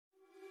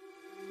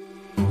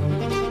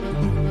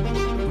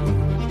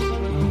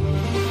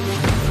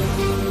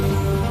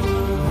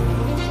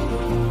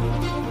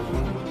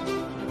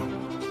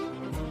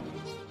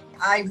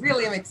I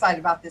really am excited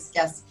about this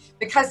guest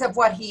because of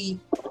what he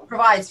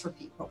provides for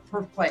people,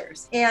 for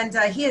players. And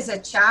he is a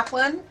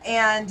chaplain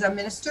and a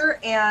minister,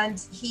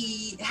 and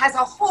he has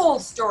a whole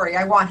story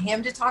I want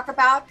him to talk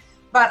about.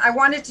 But I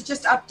wanted to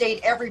just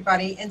update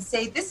everybody and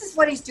say this is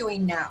what he's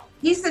doing now.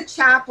 He's the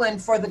chaplain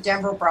for the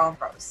Denver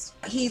Broncos.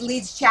 He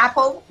leads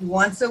chapel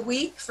once a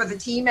week for the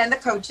team and the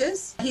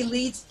coaches. He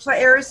leads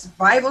players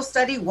Bible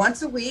study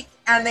once a week,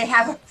 and they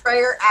have a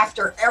prayer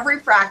after every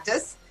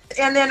practice,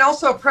 and then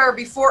also a prayer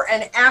before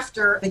and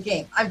after the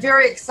game. I'm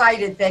very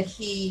excited that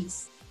he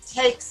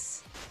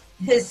takes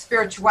his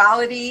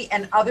spirituality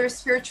and other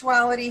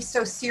spirituality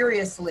so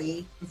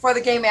seriously before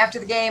the game, after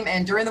the game,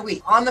 and during the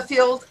week, on the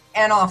field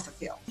and off the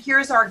field.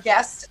 Here's our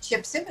guest,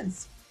 Chip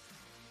Simmons.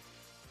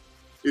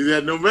 Is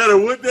that no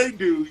matter what they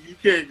do, you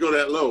can't go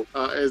that low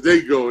as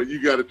they go, and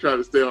you got to try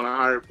to stay on a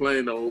higher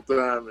plane the whole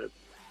time. And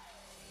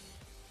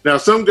now,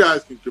 some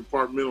guys can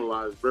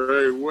compartmentalize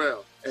very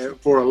well and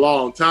for a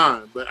long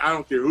time, but I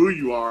don't care who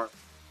you are,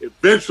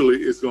 eventually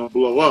it's going to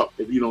blow up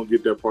if you don't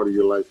get that part of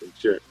your life in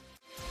check.